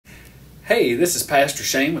Hey, this is Pastor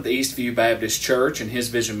Shane with the Eastview Baptist Church and His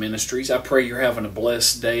Vision Ministries. I pray you're having a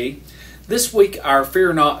blessed day. This week, our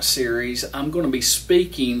Fear Not series, I'm going to be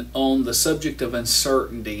speaking on the subject of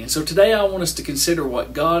uncertainty. And so today I want us to consider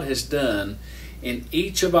what God has done in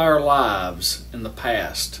each of our lives in the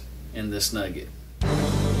past in this nugget.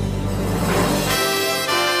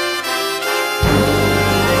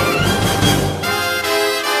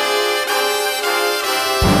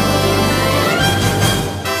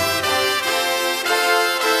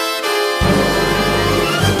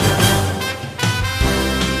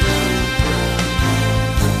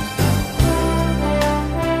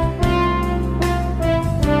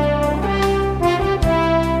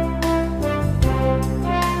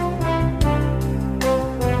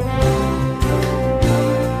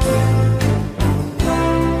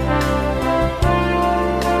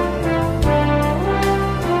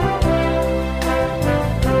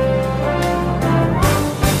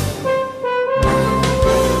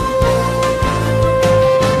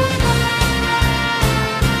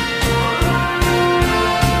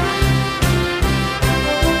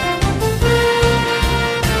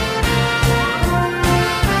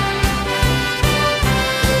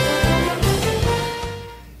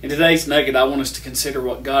 In today's nugget, I want us to consider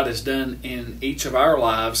what God has done in each of our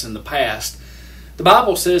lives in the past. The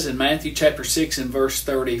Bible says in Matthew chapter 6 and verse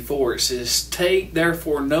 34, it says, "Take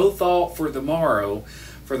therefore no thought for the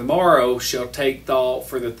morrow shall take thought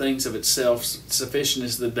for the things of itself. Sufficient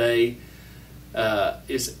is the day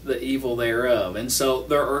is the evil thereof." And so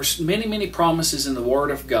there are many, many promises in the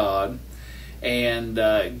Word of God. And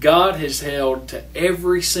God has held to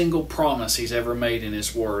every single promise He's ever made in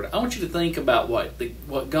His Word. I want you to think about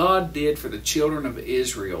what God did for the children of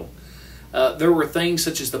Israel. There were things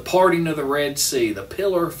such as the parting of the Red Sea, the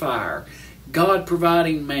pillar of fire, God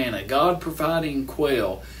providing manna, God providing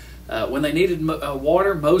quail. When they needed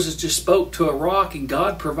water, Moses just spoke to a rock and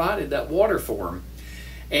God provided that water for them.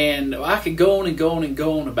 And I could go on and go on and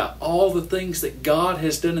go on about all the things that God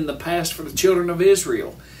has done in the past for the children of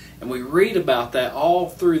Israel. And we read about that all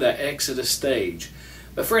through that Exodus stage.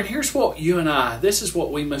 But friend, here's what this is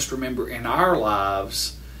what we must remember in our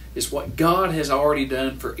lives, is what God has already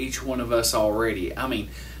done for each one of us already. I mean,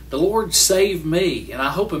 the Lord saved me, and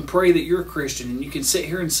I hope and pray that you're a Christian, and you can sit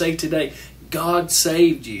here and say today, God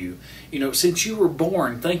saved you. You know, since you were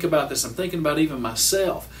born, think about this. I'm thinking about even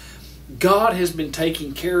myself. God has been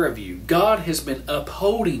taking care of you. God has been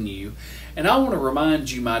upholding you. And I want to remind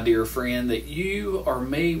you, my dear friend, that you or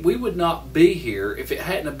me, we would not be here if it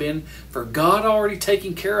hadn't been for God already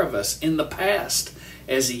taking care of us in the past,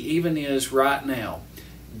 as He even is right now.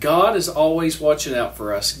 God is always watching out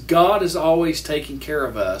for us. God is always taking care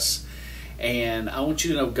of us. And I want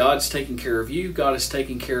you to know God's taking care of you. God is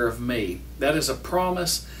taking care of me. That is a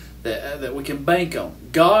promise that we can bank on.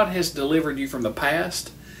 God has delivered you from the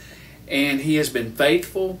past, and He has been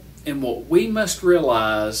faithful. And what we must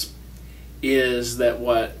realize is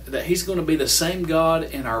that He's going to be the same God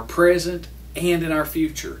in our present and in our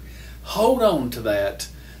future. Hold on to that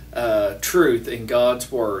truth in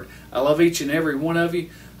God's Word. I love each and every one of you.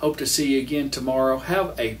 Hope to see you again tomorrow.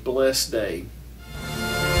 Have a blessed day.